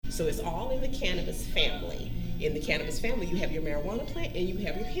So it's all in the cannabis family. In the cannabis family, you have your marijuana plant and you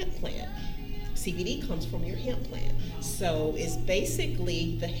have your hemp plant. CBD comes from your hemp plant. So it's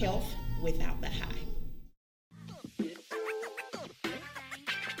basically the health without the high.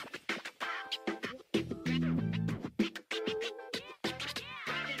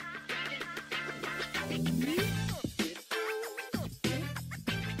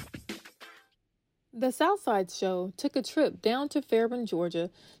 The Southside show took a trip down to Fairburn,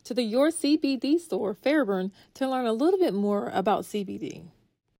 Georgia, to the Your CBD Store Fairburn to learn a little bit more about CBD.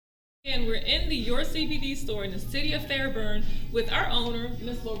 And we're in the Your CBD store in the city of Fairburn with our owner,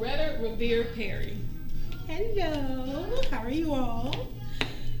 Miss Loretta Revere Perry. Hello, how are you all?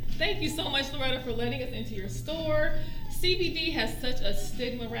 Thank you so much, Loretta, for letting us into your store. CBD has such a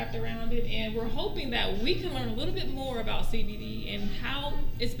stigma wrapped around it, and we're hoping that we can learn a little bit more about CBD and how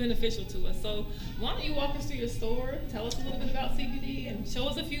it's beneficial to us. So why don't you walk us through your store, tell us a little bit about CBD, and show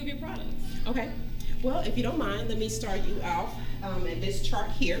us a few of your products. Okay. Well, if you don't mind, let me start you off at this chart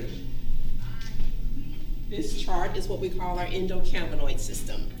here. This chart is what we call our endocannabinoid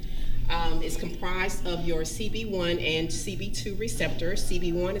system. It's comprised of your CB1 and CB2 receptors.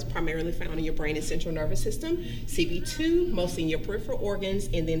 CB1 is primarily found in your brain and central nervous system. CB2, mostly in your peripheral organs,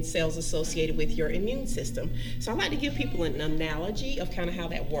 and then cells associated with your immune system. So I like to give people an analogy of kind of how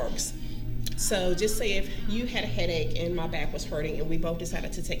that works. So just say if you had a headache and my back was hurting and we both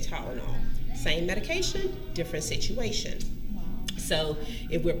decided to take Tylenol. Same medication, different situation. So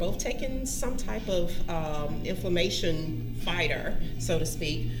if we're both taking some type of inflammation fighter, so to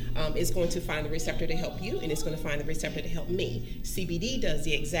speak, it's going to find the receptor to help you and it's going to find the receptor to help me. CBD does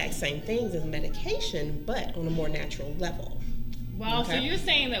the exact same things as medication, but on a more natural level. Wow, okay. So you're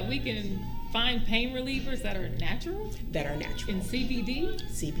saying that we can find pain relievers that are natural? That are natural. In CBD?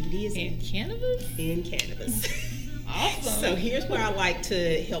 CBD is in cannabis? In cannabis. Awesome. So here's where I like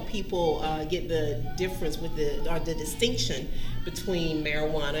to help people get the difference with the distinction between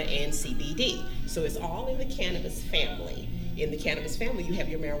marijuana and CBD. So it's all in the cannabis family. In the cannabis family, you have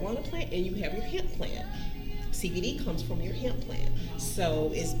your marijuana plant and you have your hemp plant. CBD comes from your hemp plant.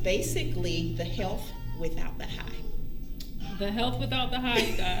 So it's basically the health without the high. The health without the high,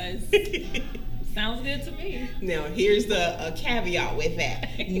 you guys. Sounds good to me. Now, here's the caveat with that.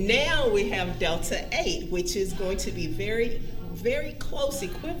 Now we have Delta 8, which is going to be very, very close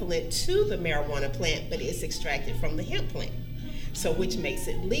equivalent to the marijuana plant, but it's extracted from the hemp plant. So, which makes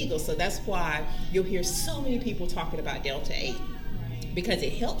it legal. So that's why you'll hear so many people talking about Delta 8, because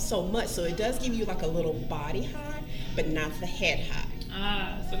it helps so much. So it does give you like a little body high, but not the head high.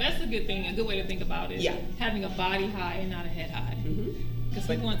 Ah, so that's a good thing, a good way to think about it. Yeah. Having a body high and not a head high. Because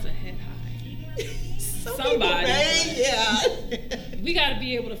who wants a head high? Somebody. Yeah. We got to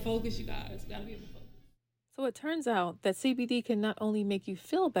be able to focus, you guys. We got to be able to focus. So it turns out that CBD can not only make you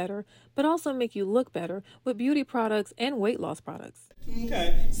feel better, but also make you look better with beauty products and weight loss products.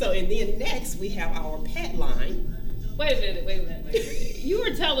 Okay. So and then next we have our pet line. Wait a minute. You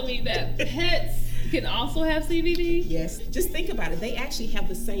were telling me that pets can also have CBD? Yes. Just think about it. They actually have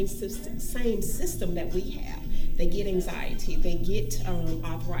the same system that we have. They get anxiety, they get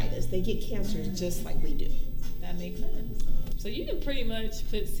arthritis, they get cancer just like we do. That makes sense. So you can pretty much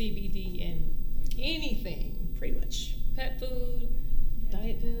put CBD in anything. Pretty much. Pet food,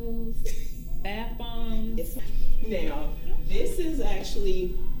 diet pills, bath bombs. Yes. Now, this is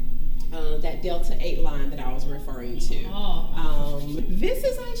actually that Delta 8 line that I was referring to. This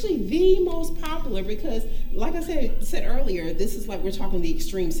is actually the most popular because, like I said earlier, this is like we're talking the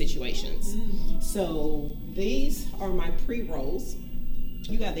extreme situations. So these are my pre-rolls.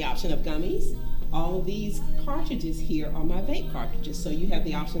 You got the option of gummies. All of these cartridges here are my vape cartridges. So you have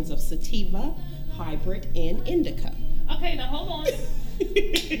the options of sativa, hybrid, and indica. Okay, now hold on.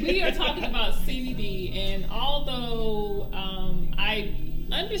 We are talking about CBD, and although I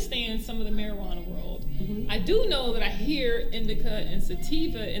understand some of the marijuana world, I do know that I hear indica and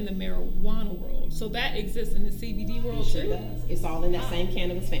sativa in the marijuana world. So that exists in the CBD world too? Sure does. It's all in that same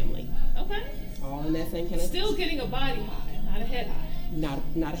cannabis family. Okay. All in that same cannabis. Still getting a body high, not a head high.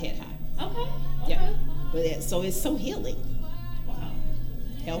 Not a head high. Okay. Yeah. But so it's so healing. Wow.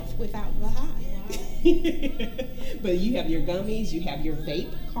 Health without the high. Wow. But you have your gummies, you have your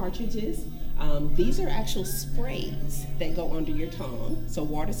vape cartridges. These are actual sprays that go under your tongue, so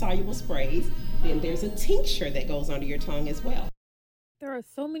water-soluble sprays. Then there's a tincture that goes under your tongue as well. There are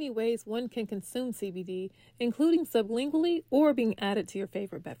so many ways one can consume CBD, including sublingually or being added to your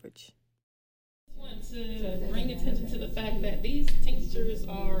favorite beverage. to bring attention to the fact that these tinctures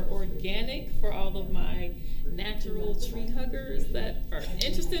are organic for all of my natural tree huggers that are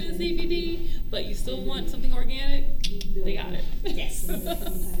interested in CBD, but you still want something organic. They got it. Yes.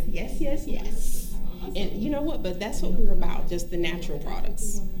 Yes. And you know what? But that's what we're about, just the natural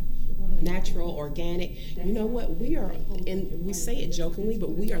products. Natural, organic. You know what? We are, and we say it jokingly,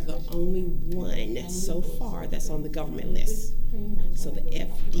 but we are the only one so far that's on the government list. So the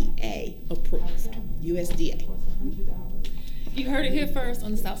FDA approved, USDA. You heard it here first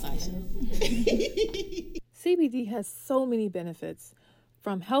on the Southside Show. CBD has so many benefits,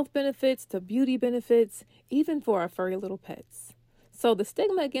 from health benefits to beauty benefits, even for our furry little pets. So the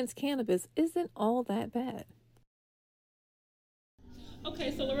stigma against cannabis isn't all that bad.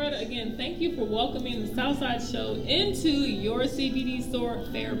 Okay, so Loretta, again, thank you for welcoming the Southside Show into Your CBD Store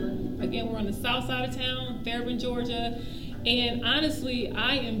Fairburn. Again, we're on the south side of town, Fairburn, Georgia. And honestly,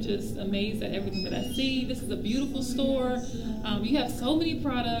 I am just amazed at everything that I see. This is a beautiful store. You have so many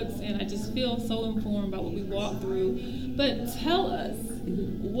products, and I just feel so informed by what we walked through. But tell us,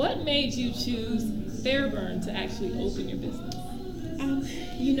 what made you choose Fairburn to actually open your business?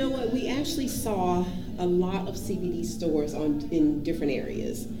 You know what? We actually saw a lot of CBD stores in different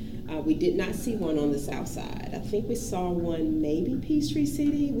areas. We did not see one on the south side. I think we saw one maybe Peachtree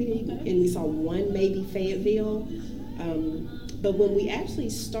City, and we saw one maybe Fayetteville. But when we actually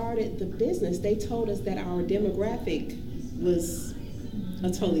started the business, they told us that our demographic was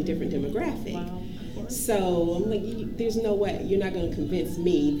a totally different demographic. Wow. So I'm like, there's no way you're not going to convince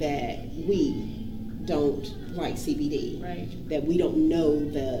me that we don't like CBD, Right. that we don't know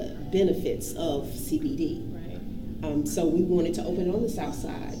the benefits of CBD. Right. So we wanted to open it on the south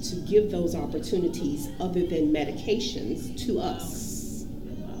side to give those opportunities other than medications to us.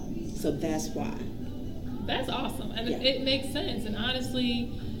 Wow. So that's why. That's awesome, and Yeah. it makes sense. And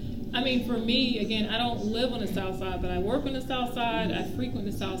honestly, I mean, for me, again, I don't live on the south side, but I work on the south side. I frequent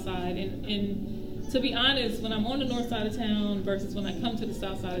the south side, and to be honest, when I'm on the north side of town versus when I come to the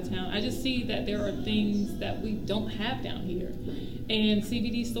south side of town, I just see that there are things that we don't have down here. And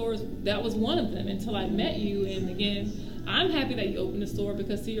CBD stores, that was one of them until I met you. And again, I'm happy that you opened the store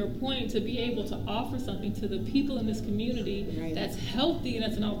because, to your point, to be able to offer something to the people in this community Right. that's healthy and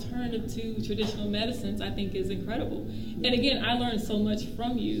that's an alternative to traditional medicines, I think is incredible. And again, I learned so much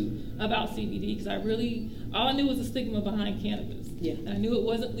from you about CBD because all I knew was the stigma behind cannabis. Yeah. And I knew it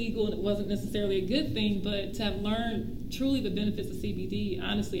wasn't legal and it wasn't necessarily a good thing, but to have learned truly the benefits of CBD,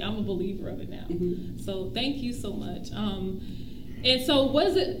 honestly, I'm a believer of it now. Mm-hmm. So thank you so much. And so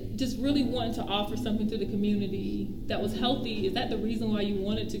was it just really wanting to offer something to the community that was healthy? Is that the reason why you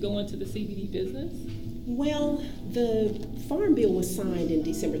wanted to go into the CBD business? Well, the Farm Bill was signed in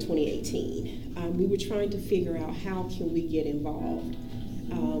December 2018. We were trying to figure out how can we get involved.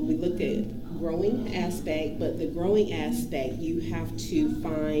 We looked at growing aspect, but the growing aspect, you have to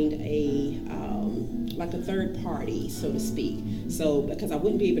find like a third party, so to speak. So, because I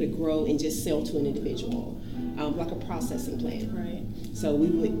wouldn't be able to grow and just sell to an individual, like a processing plant. Right. So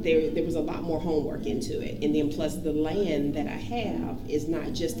there was a lot more homework into it. And then plus the land that I have is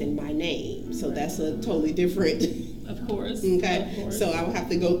not just in my name. So that's a totally different. Of course. Okay. Of course. So I would have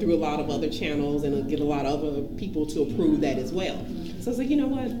to go through a lot of other channels and get a lot of other people to approve that as well. So I was like, you know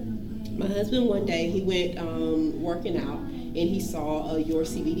what? My husband one day, he went working out and he saw a Your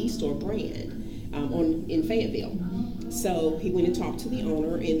CBD Store brand in Fayetteville. So he went and talked to the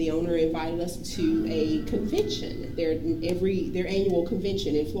owner, and the owner invited us to a convention, their annual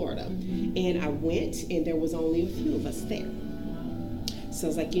convention in Florida. And I went, and there was only a few of us there. So I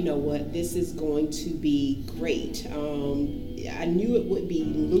was like, you know what, this is going to be great. I knew it would be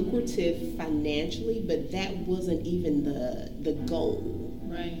lucrative financially, but that wasn't even the goal.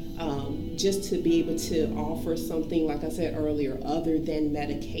 Right. Just to be able to offer something, like I said earlier, other than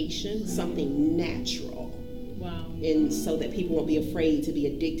medication, something natural. Wow. And so that people won't be afraid to be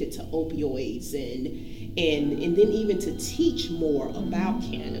addicted to opioids, and then even to teach more about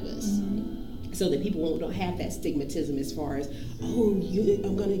cannabis, so that people don't have that stigmatism as far as, oh,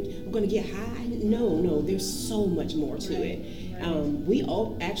 I'm gonna get high. No, there's so much more to it. We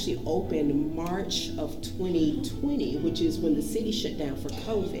actually opened March of 2020, which is when the city shut down for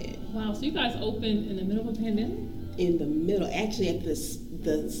COVID. Wow. So you guys opened in the middle of a pandemic? In the middle, actually at the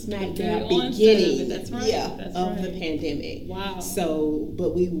smack Very dab onset of beginning, it, that's right, yeah, that's of right. the pandemic. Wow. So,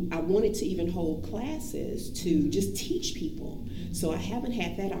 but I wanted to even hold classes to just teach people. So I haven't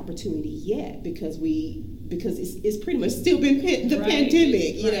had that opportunity yet because it's pretty much still been the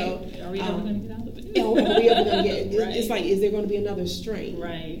pandemic, you know. Are we ever going to get out of it? Are we ever going to get? Right. It's like, is there going to be another strain?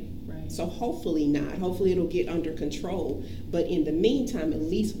 Right. So hopefully not. Hopefully it'll get under control. But in the meantime, at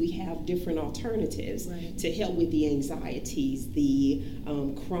least we have different alternatives to help with the anxieties, the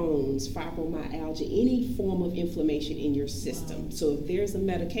Crohn's, fibromyalgia, any form of inflammation in your system. Wow. So if there's a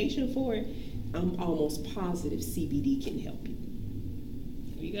medication for it, I'm almost positive CBD can help you.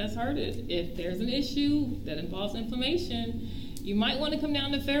 You guys heard it. If there's an issue that involves inflammation, you might want to come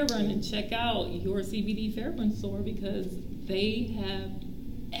down to Fairburn and check out Your CBD Fairburn store, because they have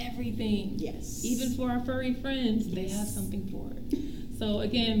everything. Yes. Even for our furry friends, they have something for it. So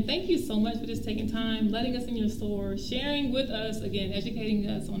again, thank you so much for just taking time, letting us in your store, sharing with us, again, educating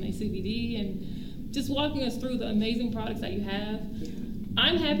us on CBD, and just walking us through the amazing products that you have. Yeah.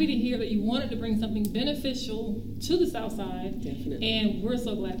 I'm happy to hear that you wanted to bring something beneficial to the Southside. Definitely. And we're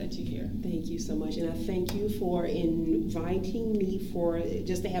so glad that you're here. Thank you so much. And I thank you for inviting me for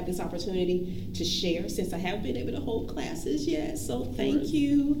just to have this opportunity to share, since I haven't been able to hold classes yet. So thank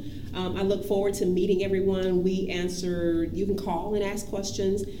you. I look forward to meeting everyone. You can call and ask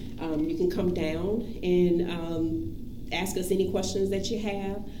questions. You can come down and ask us any questions that you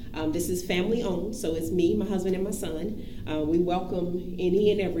have. This is family owned, so it's me, my husband, and my son. We welcome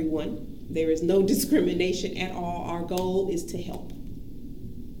any and everyone. There is no discrimination at all. Our goal is to help.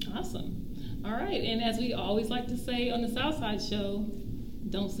 Awesome. All right, and as we always like to say on the Southside Show,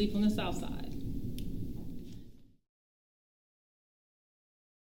 don't sleep on the Southside.